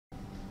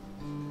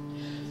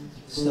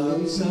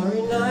Starry,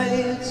 starry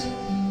night,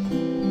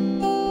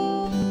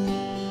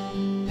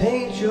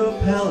 paint your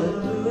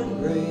palette blue and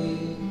gray.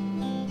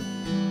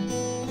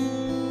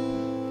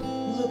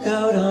 Look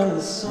out on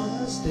a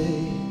summer's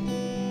day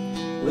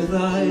with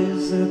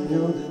eyes that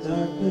know the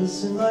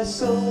darkness in my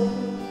soul.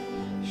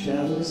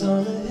 Shadows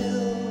on the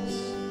hills,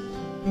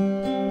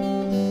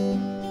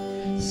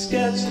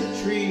 sketch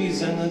the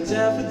trees and the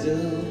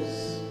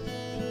daffodils,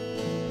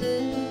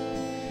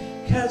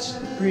 catch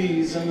the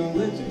breeze and the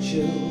winter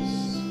chills.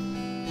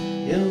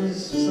 Yellow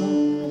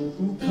salt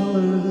and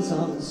colors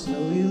on the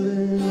snowy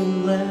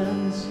linen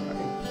lands.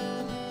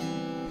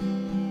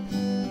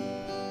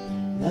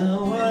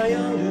 Now I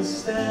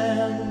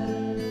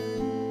understand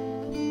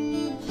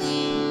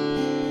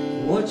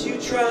what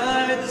you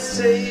tried to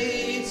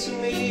say to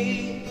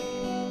me,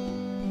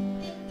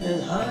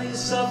 and how you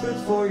suffered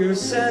for your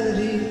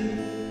sanity,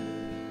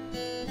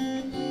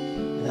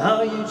 and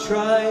how you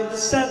tried to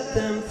set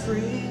them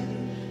free.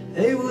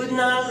 They would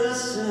not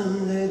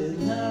listen, they did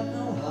not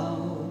know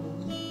how.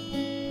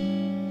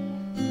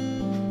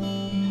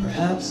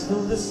 Perhaps they'll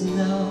listen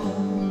now.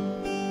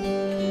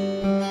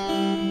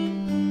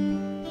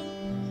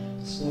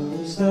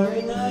 Starry,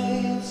 starry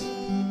night,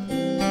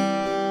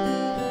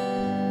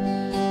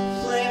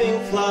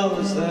 flaming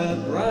flowers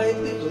that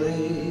brightly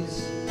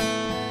blaze,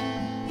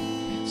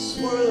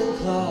 swirling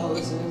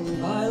clouds in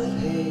violet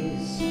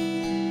haze,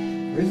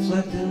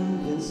 reflecting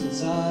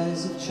Vincent's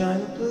eyes of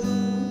china blue,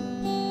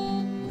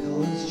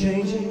 colors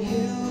changing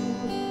hue.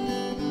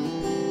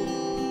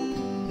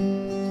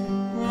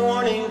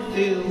 Morning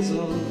fields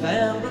of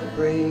amber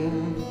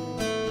grain,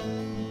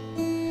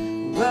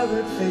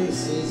 weathered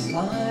faces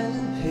lined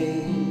in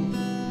pain,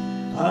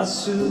 are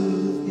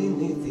soothed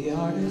beneath the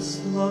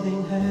artist's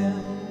loving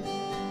hand.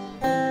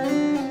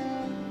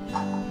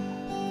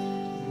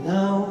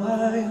 Now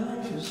I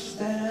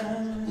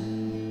understand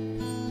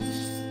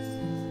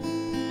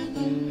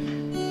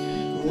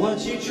what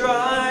you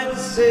tried to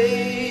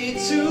say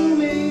to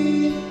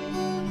me,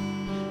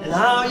 and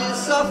how you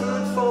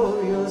suffered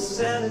for your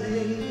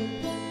sanity,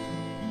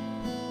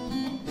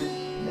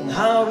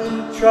 how we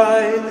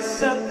tried to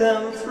set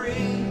them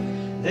free.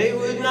 They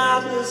would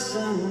not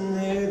listen,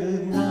 they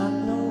did not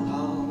know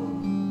how.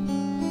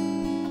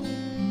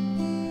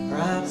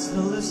 Perhaps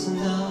they'll listen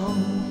now,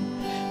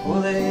 for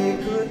they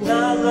could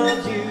not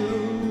love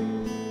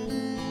you,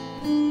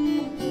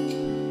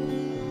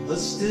 but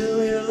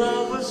still your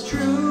love was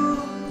true.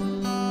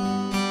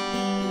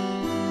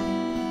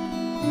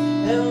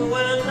 And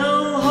when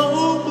no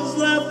hope was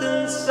left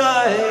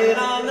inside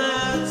on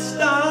that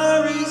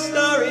starry,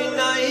 starry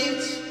night,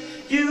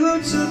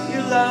 you took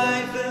your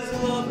life as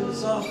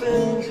lovers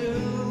often do.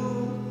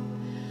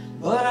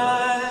 But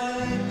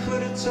I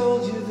could have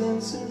told you,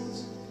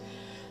 Vincent,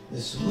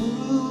 this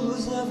world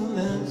was never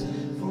meant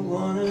for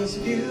one as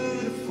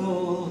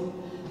beautiful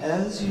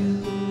as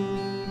you.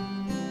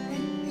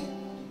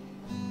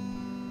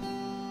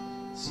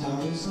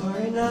 Starry,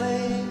 starry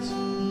night,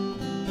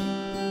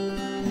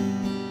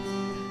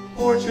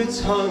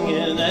 portraits hung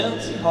in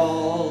empty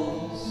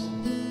halls,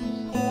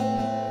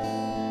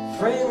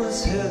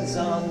 frameless heads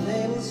on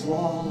nameless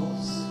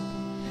walls,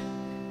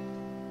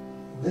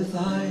 with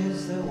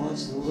eyes that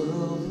watch the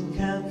world and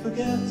can't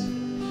forget,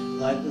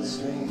 like the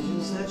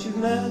strangers that you've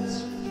met.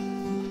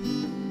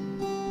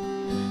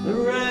 The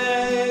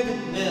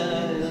ragged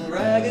men in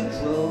ragged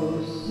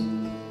clothes,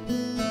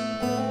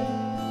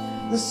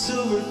 the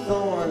silver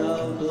thorn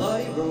of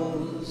bloody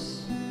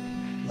rose,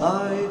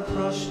 lie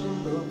crushed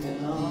and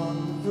broken on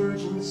the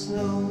virgin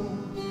snow.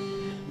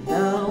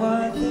 Now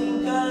I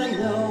think I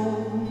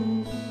know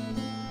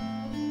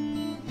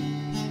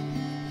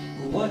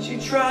what you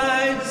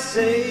tried to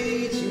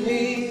say to me,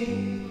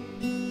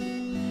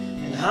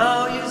 and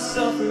how you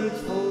suffered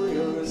for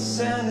your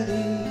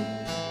sanity,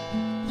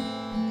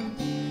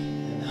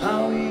 and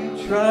how you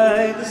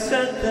tried to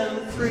set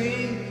them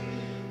free.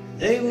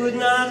 They would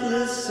not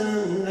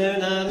listen, they're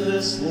not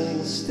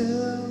listening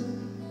still.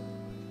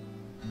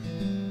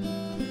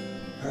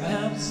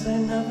 Perhaps they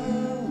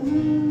never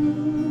will.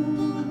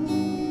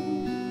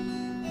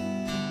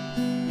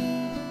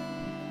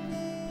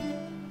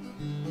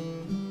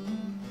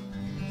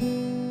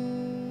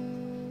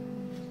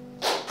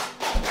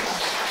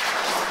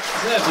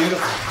 Isn't that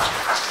beautiful?